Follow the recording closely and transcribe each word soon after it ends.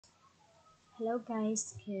Hello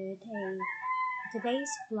guys, good day. In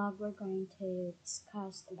today's vlog we're going to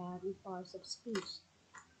discuss about the parts of speech.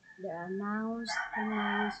 There are nouns,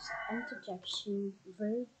 pronouns, interjection,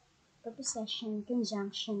 verb, preposition,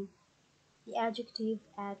 conjunction, the adjective,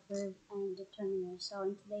 adverb, and determiner. So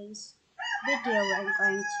in today's video we're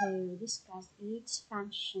going to discuss its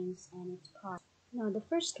functions and its parts. Now the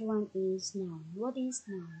first one is noun. What is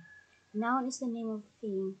noun? Noun is the name of a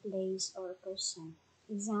thing, place, or a person.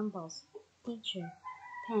 Examples: teacher,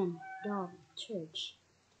 pen, dog, church.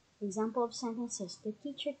 Example of sentences: the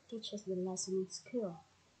teacher teaches the lesson in school.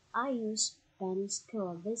 I use pen in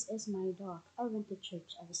school. This is my dog. I went to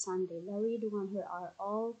church every Sunday. The read one here are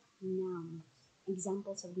all nouns.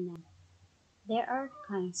 Examples of noun. There are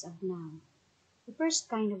kinds of noun. The first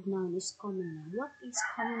kind of noun is common noun. What is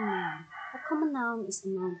common noun? A common noun is a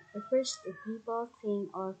noun that refers to people, thing,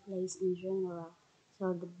 or place in general.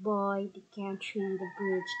 So the boy, the country, the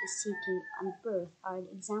bridge, the city, and birth are the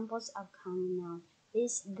examples of common noun.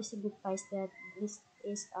 This signifies that this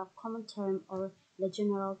is a common term or the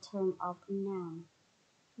general term of a noun.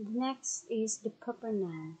 The next is the proper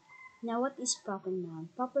noun. Now what is proper noun?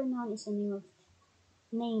 Proper noun is a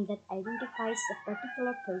name that identifies a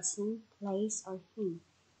particular person, place, or thing.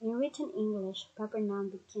 In written English, proper noun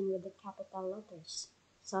begin with the capital letters.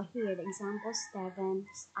 So here the examples: Devon,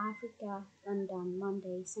 Africa, London,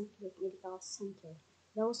 Monday, St. Luke Medical Center.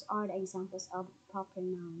 Those are the examples of proper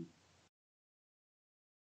noun.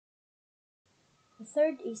 The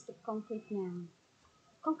third is the concrete noun.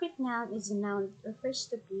 Concrete noun is a noun that refers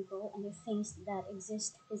to people and the things that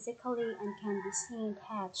exist physically and can be seen,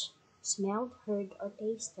 touched, smelled, heard, or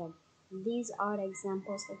tasted. These are the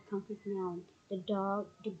examples of concrete noun: the dog,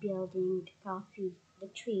 the building, the coffee, the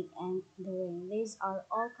tree, and the rain. These are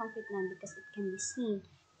all concrete noun because it can be seen,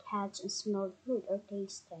 touched, and smelled, heard, or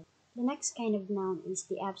tasted. The next kind of noun is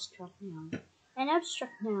the abstract noun. An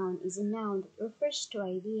abstract noun is a noun that refers to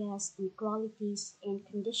ideas and qualities and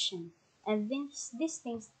conditions, and these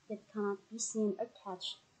things that cannot be seen or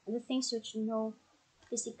touched, and the things which know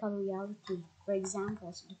physical reality. For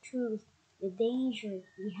example, the truth, the danger,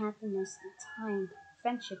 the happiness, the time,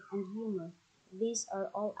 friendship, and humor. These are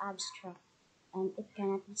all abstract, and it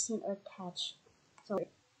cannot be seen or touched.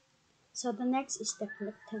 So the next is the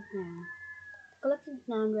collective noun. The collective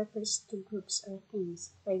noun refers to groups or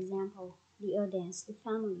things. For example, the audience, the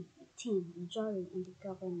family, the team, the jury, and the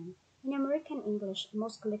government. In American English,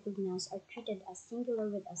 most collective nouns are treated as singular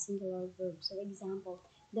with a singular verb. So example,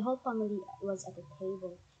 the whole family was at the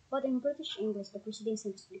table. But in British English, the preceding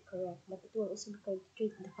sentence will be correct, but it will also be correct to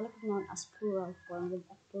treat the collective noun as plural form with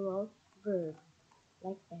a plural verb,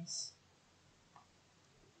 like this.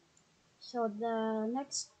 So the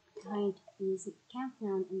next kind is count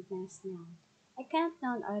noun and mass noun. A count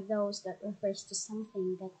noun are those that refers to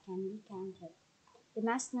something that can be counted. The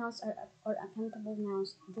mass nouns or uncountable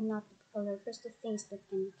nouns do not typically refer to things that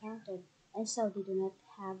can be counted, and so they do not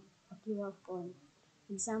have a plural form.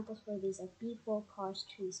 Examples for these are people, cars,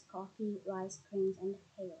 trees, coffee, rice, grains, and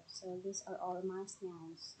hair. So these are all mass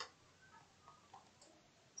nouns.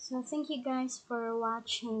 So thank you guys for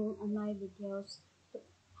watching my videos.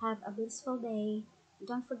 Have a blissful day.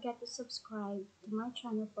 Don't forget to subscribe to my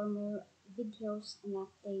channel for more videos and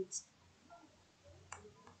updates.